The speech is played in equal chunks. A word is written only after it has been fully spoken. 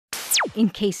in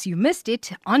case you missed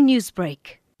it on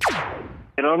Newsbreak.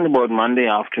 Around about Monday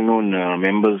afternoon,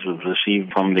 members have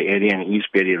received from the area in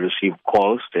Eastbury received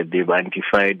calls that they've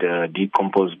identified a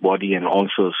decomposed body and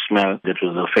also a smell that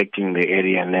was affecting the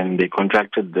area. And then they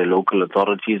contacted the local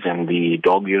authorities and the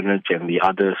dog unit and the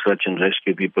other search and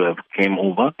rescue people have came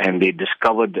over, and they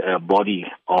discovered a body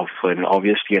of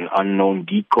obviously an unknown,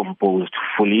 decomposed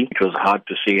fully. It was hard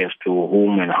to say as to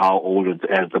whom and how old,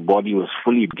 as the body was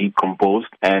fully decomposed.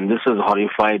 And this has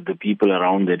horrified the people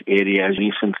around that area.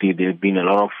 Recently, there have been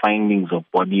a lot of findings of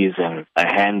bodies, and a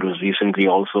hand was recently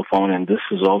also found, and this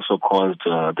has also caused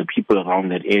the people around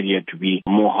that area to be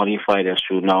more horrified as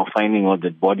to now finding out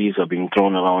that bodies are being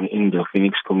thrown around in the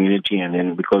Phoenix community. And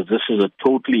then because this is a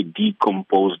totally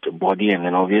decomposed body, and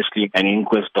then obviously an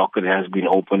inquest docket has been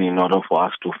opened in order for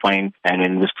us to find and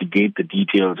investigate the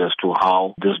details as to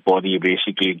how this body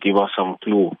basically give us some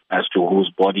clue as to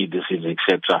whose body this is,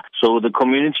 etc. So the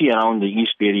community around the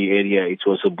Eastbury area, it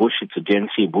was a bush, it's a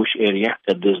densely bush area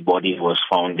that this body was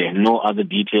found there. No other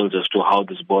details as to how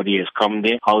this body has come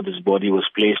there, how this body was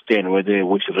placed there, and whether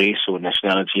which race or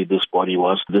nationality this body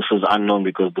was. This is unknown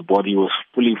because the body was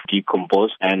fully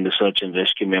decomposed, and the search and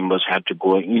rescue members had to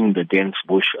go in the dense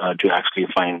bush to actually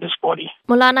find this body.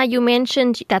 Moulana, you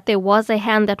mentioned that there was a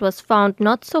hand that was found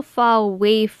not so far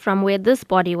away from where this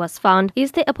body was found.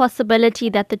 Is there a possibility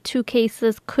that the two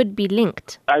cases could be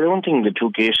linked? I don't think the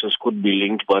two cases could be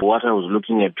linked, but what I was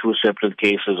looking at, two separate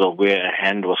cases of where a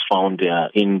hand was found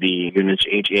in the Unit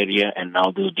H area, and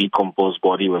now this decomposed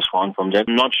body was found from that.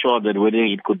 I'm not sure that whether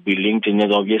it could be linked in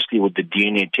it. Obviously, with the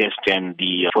DNA test and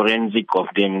the forensic of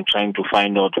them trying to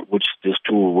find out which these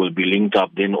two will be linked up,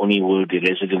 then only will the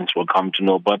residents will come to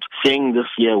know. But saying this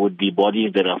here with the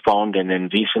bodies that are found, and then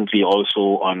recently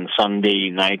also on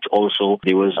Sunday night also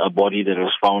there was a body that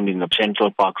was found in the Central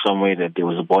Park somewhere, that there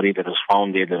was a body that was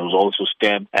found there that was also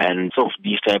stabbed, and so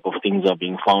these type of things are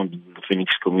being found in the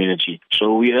Phoenix community.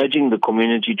 So we're urging the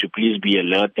community to please be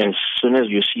alert. As soon as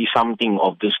you see something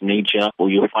of this nature or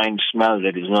you find smell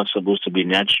that is not supposed to be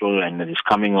natural and that is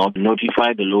coming out,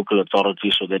 notify the local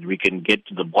authorities so that we can get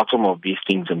to the bottom of these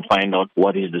things and find out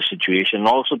what is the situation.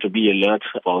 Also to be alert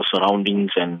of our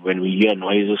surroundings, and when we hear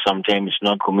noises, sometimes it's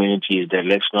not communities that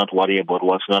let's not worry about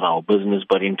what's not our business.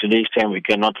 But in today's time, we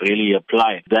cannot really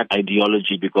apply that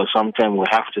ideology, because sometimes we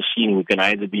have to see, and we can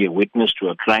either be a witness to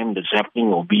a crime that's happening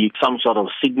or be some sort of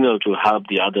signal to help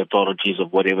the other authorities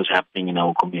of whatever's happening in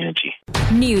our community.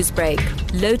 Newsbreak,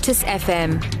 Lotus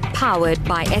FM, powered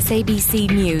by SABC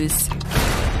News.